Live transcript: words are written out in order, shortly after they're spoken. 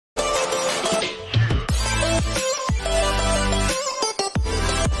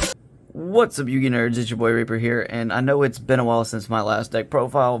What's up, Yu-Gi nerds? It's your boy Reaper here, and I know it's been a while since my last deck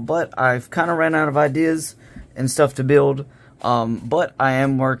profile, but I've kind of ran out of ideas and stuff to build. But I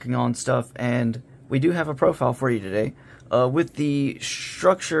am working on stuff, and we do have a profile for you today. With the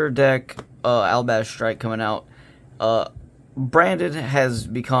structure deck, Albaz Strike coming out, Branded has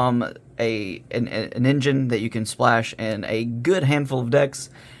become an engine that you can splash in a good handful of decks,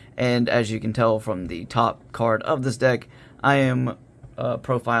 and as you can tell from the top card of this deck, I am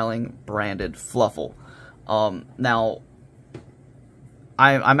profiling Branded Fluffal. Now,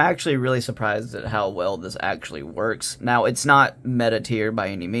 I'm actually really surprised at how well this actually works. Now, it's not meta tier by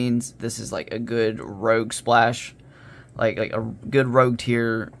any means. This is like a good rogue splash, like a good rogue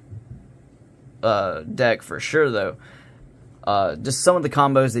tier deck for sure, though. Just some of the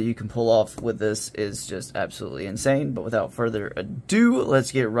combos that you can pull off with this is just absolutely insane. But without further ado,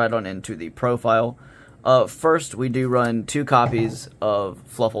 let's get right on into the profile. First, we do run 2 copies of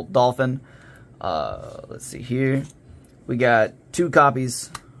Fluffal Dolphin. Let's see here. We got 2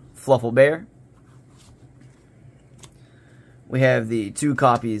 copies Fluffal Bear. We have the 2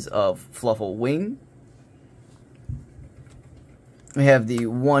 copies of Fluffal Wing. We have the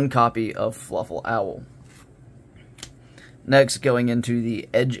 1 copy of Fluffal Owl. Next, going into the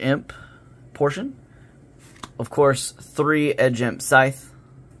Edge Imp portion. Of course, 3 Edge Imp Scythe.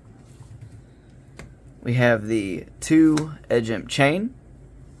 We have the 2 Edge Imp Chain.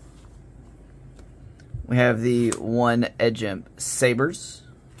 We have the 1 Edge Imp Sabers.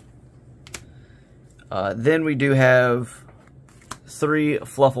 Then we do have 3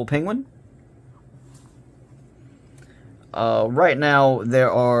 Fluffal Penguin. Right now,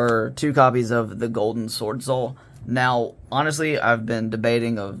 there are 2 copies of the Golden Swordsaw. Now, honestly, I've been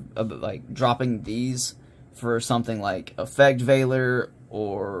debating of like dropping these for something like Effect Veiler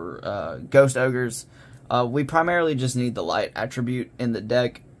or Ghost Ogres. We primarily just need the light attribute in the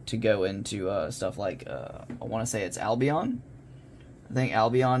deck to go into stuff like, I want to say it's Albion. I think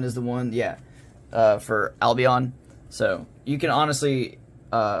Albion is the one, yeah, for Albion. So you can honestly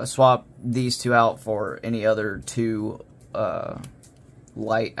swap these 2 out for any other 2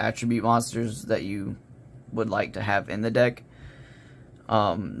 light attribute monsters that you would like to have in the deck.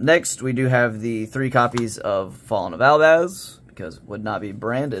 Next, we do have the 3 copies of Fallen of Albaz, because it would not be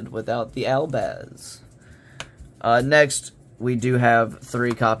branded without the Albaz. Next, we do have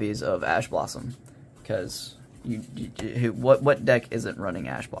 3 copies of Ash Blossom, because what deck isn't running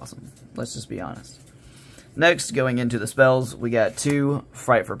Ash Blossom? Let's just be honest. Next, going into the spells, we got 2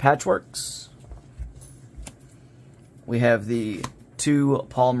 Fright for Patchworks. We have the 2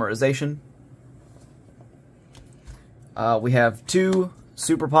 Polymerization. We have 2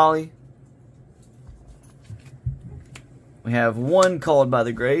 Super Poly. We have 1 Called by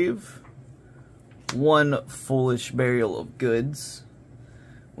the Grave. 1 Foolish Burial of Goods.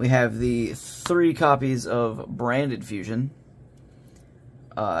 We have the 3 copies of Branded Fusion.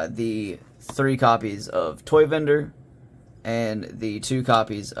 The 3 copies of Toy Vendor. And the 2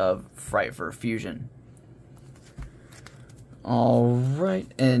 copies of Fright for Fusion.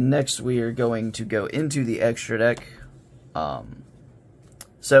 Alright, and next we are going to go into the extra deck.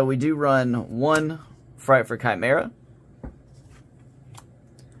 So we do run 1 Fright for Chimera.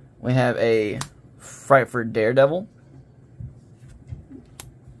 We have a Fright for Daredevil.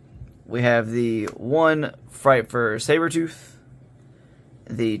 We have the 1 Fright for Sabretooth.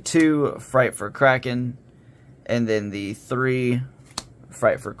 The 2 Fright for Kraken. And then the 3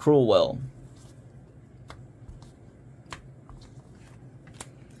 Fright for Cruelwell.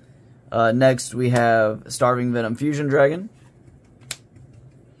 Next, we have Starving Venom Fusion Dragon.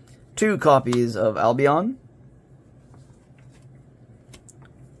 2 copies of Albion.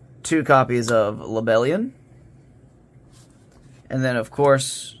 2 copies of Lebellion. And then, of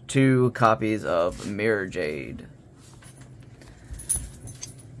course, 2 copies of Mirror Jade.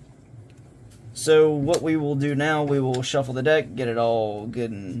 So, what we will do now, we will shuffle the deck, get it all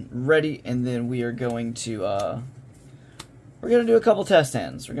good and ready, and then we are going to, we're going to do a couple test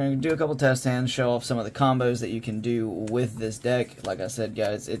hands. We're going to do a couple test hands, show off some of the combos that you can do with this deck. Like I said,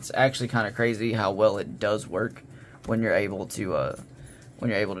 guys, it's actually kind of crazy how well it does work when you're able to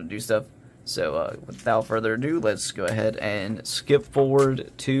do stuff. So, without further ado, let's go ahead and skip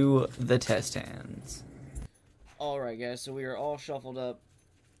forward to the test hands. Alright, guys, so we are all shuffled up.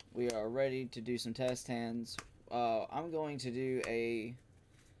 We are ready to do some test hands. I'm going to do a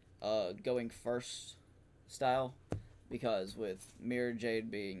going first style. Because with Mirror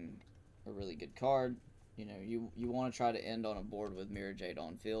Jade being a really good card, you know, you want to try to end on a board with Mirror Jade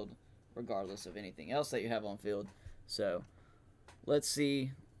on field, regardless of anything else that you have on field. So, let's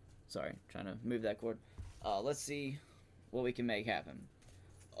see. Sorry, trying to move that cord. Let's see what we can make happen.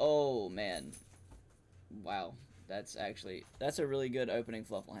 Oh man, wow, that's a really good opening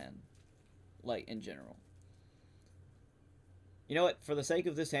Fluffal hand, like in general. You know what? For the sake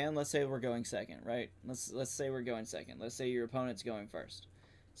of this hand, let's say we're going second, right? Let's say we're going second. Let's say your opponent's going first.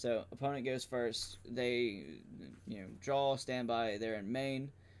 So opponent goes first. They draw, standby. They're in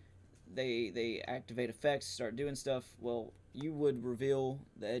main. They activate effects, start doing stuff. Well, you would reveal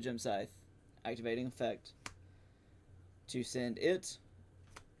the Edge Scythe activating effect to send it,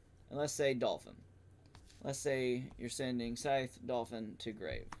 and let's say Dolphin. Let's say you're sending Scythe, Dolphin to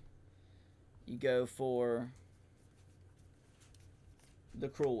grave. You go for the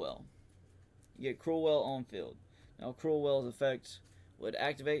Cruel Well. You get Cruel Well on field. Now Cruel Well's effect would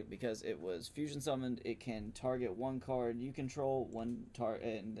activate because it was fusion summoned. It can target one card you control,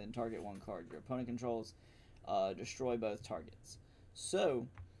 and then target one card your opponent controls, destroy both targets. So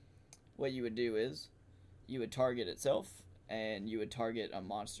what you would do is you would target itself, and you would target a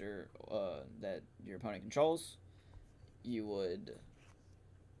monster that your opponent controls. You would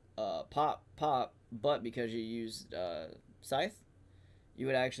pop, but because you used Scythe, you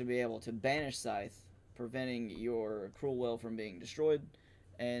would actually be able to banish Scythe, preventing your Cruel Well from being destroyed,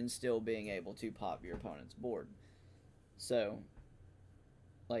 and still being able to pop your opponent's board. So,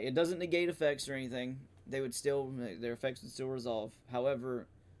 like, it doesn't negate effects or anything. Their effects would still resolve. However,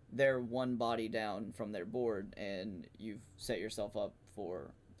 they're one body down from their board, and you've set yourself up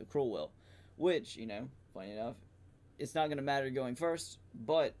for the Cruel Well, which, funny enough, it's not going to matter going first,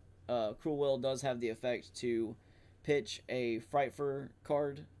 but Cruel Well does have the effect to pitch a Frightfur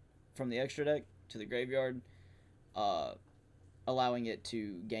card from the extra deck to the graveyard, allowing it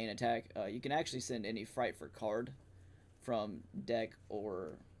to gain attack. You can actually send any Frightfur card from deck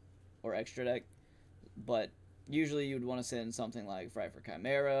or extra deck, but usually you would want to send something like Frightfur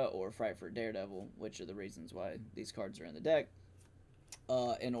Chimera or Frightfur Daredevil, which are the reasons why these cards are in the deck,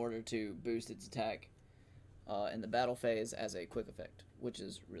 in order to boost its attack in the battle phase as a quick effect, which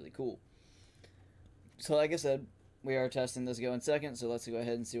is really cool. So like I said, we are testing this going second, so let's go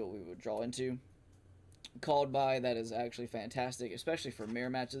ahead and see what we would draw into. Called by, that is actually fantastic, especially for mirror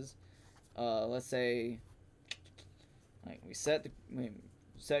matches. Let's say we set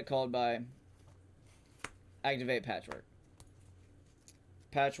called by, activate Patchwork.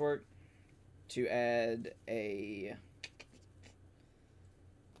 Patchwork to add we're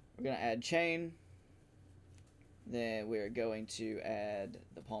going to add Chain. Then we're going to add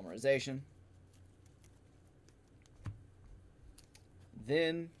the Polymerization.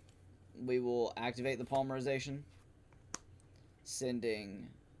 Then we will activate the Polymerization, sending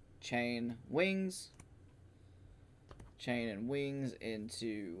Chain and Wings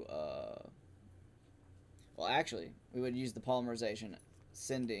into, well, actually, we would use the Polymerization,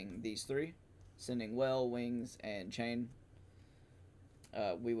 sending these three, sending Well, Wings, and Chain.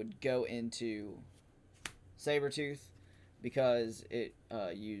 We would go into Sabertooth because it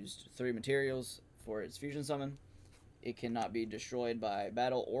used 3 materials for its fusion summon. It cannot be destroyed by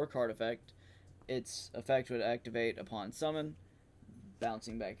battle or card effect. Its effect would activate upon summon,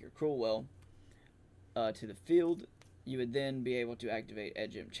 bouncing back your Cruel Well to the field. You would then be able to activate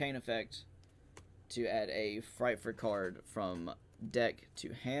Edge Chain effect to add a Frightfur card from deck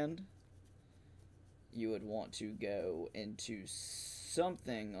to hand. You would want to go into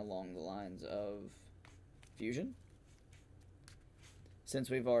something along the lines of fusion. Since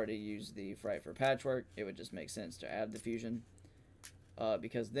we've already used the Frightfur Patchwork, it would just make sense to add the fusion,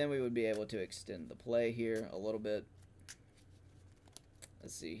 because then we would be able to extend the play here a little bit.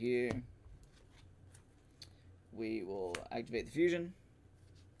 Let's see here. We will activate the fusion.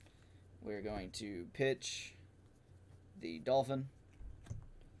 We're going to pitch the Dolphin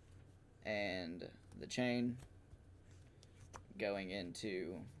and the Chain, going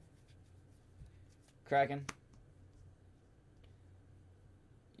into Kraken.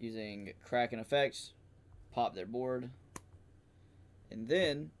 Using Kraken effects, pop their board, and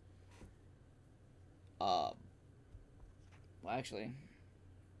then, well, actually,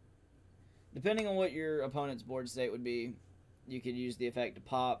 depending on what your opponent's board state would be, you could use the effect to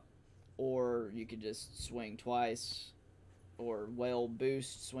pop, or you could just swing twice, or Whale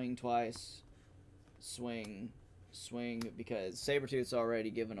boost, swing twice, swing, because Sabertooth's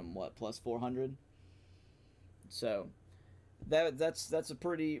already given them, what, plus 400? So that's a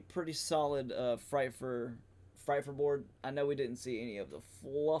pretty solid Frightfur board. I know we didn't see any of the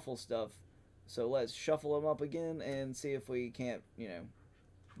Fluffal stuff, so let's shuffle them up again and see if we can't,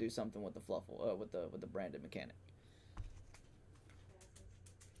 do something with the Fluffal, with the branded mechanic.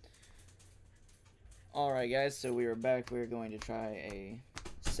 Alright guys, so we are back. We're going to try a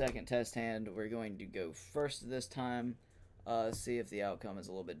second test hand. We're going to go first this time. see if the outcome is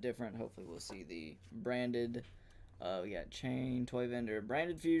a little bit different. Hopefully we'll see the branded. We got Chain, Toy Vendor,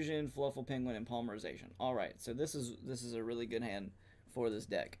 Branded Fusion, Fluffal Penguin, and Polymerization. Alright, so this is a really good hand for this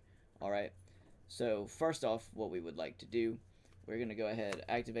deck. Alright, so first off, what we would like to do, we're going to go ahead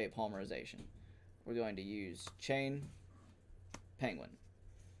activate Polymerization. We're going to use Chain, Penguin.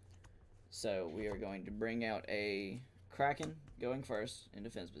 So we are going to bring out a Kraken going first in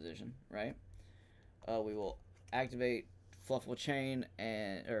defense position, right? We will activate Fluffal Chain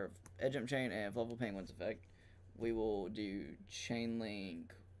and Edge Jump Chain and Fluffal Penguin's effect. We will do Chain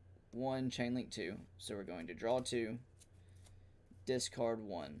Link 1, Chain Link 2. So we're going to draw 2, discard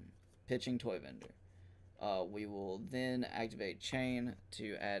 1, pitching Toy Vendor. We will then activate Chain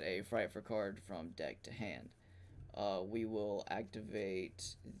to add a Frightful card from deck to hand. We will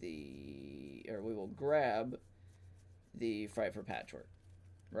activate we will grab the Frightful Patchwork,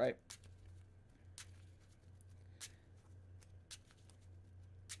 right?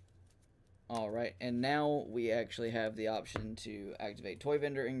 Alright, and now we actually have the option to activate Toy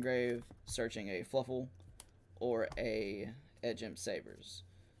Vendor Engrave, searching a Fluffal, or a Edge Imp Sabers.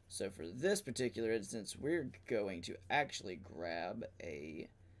 So for this particular instance, we're going to actually grab a...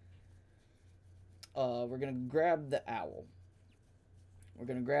 we're going to grab the Owl. We're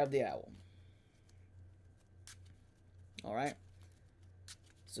going to grab the Owl. Alright.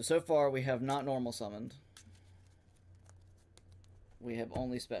 So far we have not normal summoned. We have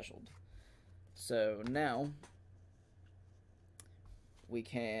only specialed. So now we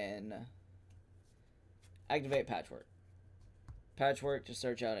can activate Patchwork. Patchwork to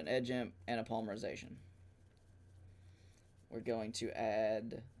search out an Edge Imp and a Polymerization. We're going to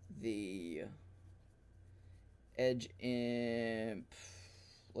add the Edge Imp.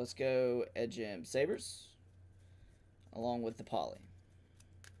 Let's go Edge Imp Sabers along with the Poly.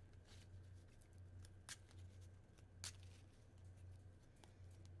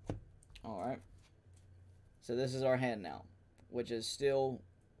 Alright. So this is our hand now, which is still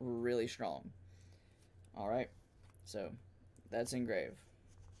really strong. Alright. So that's Engrave.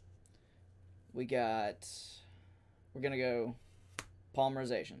 We're going to go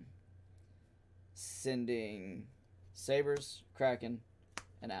Polymerization. Sending Sabers, Kraken,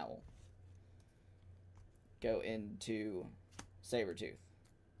 and Owl. Go into Sabertooth.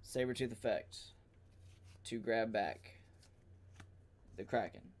 Sabertooth effect to grab back the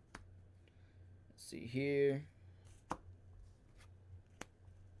Kraken. Let's see here.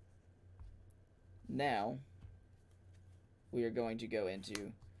 Now we are going to go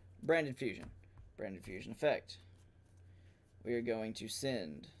into Branded Fusion. Branded Fusion effect. We are going to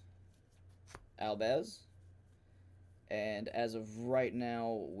send Albaz. And as of right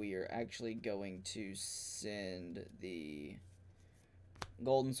now, we are actually going to send the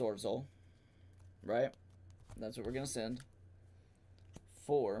Golden Sword Soul. Right? That's what we're going to send.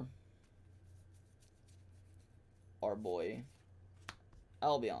 For our boy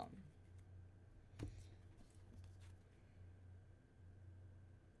Albion.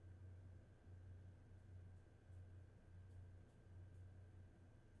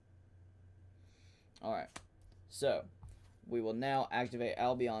 Alright, so we will now activate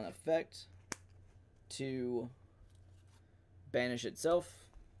Albion effect to banish itself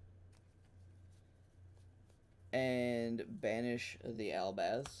and banish the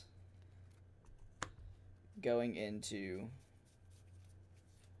Albaz, going into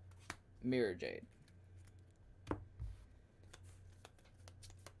Mirror Jade.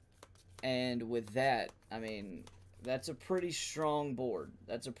 And with that, I mean, that's a pretty strong board.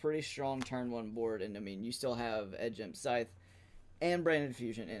 That's a pretty strong turn 1 board, and I mean, you still have Edge Imp Scythe and Branded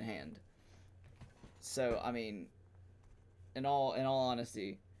Fusion in hand. So, I mean, in all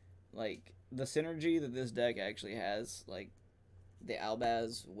honesty, like, the synergy that this deck actually has, like, the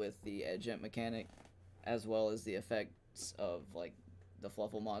Albaz with the Edge Imp mechanic, as well as the effects of, like, the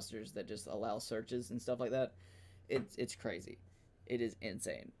Fluffal monsters that just allow searches and stuff like that, it's crazy. It is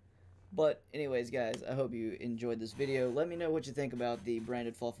insane. But anyways, guys, I hope you enjoyed this video. Let me know what you think about the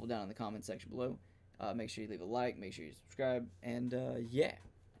branded Fluffal down in the comment section below. Make sure you leave a like, make sure you subscribe, and yeah,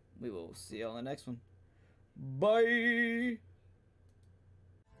 we will see you on the next one. Bye!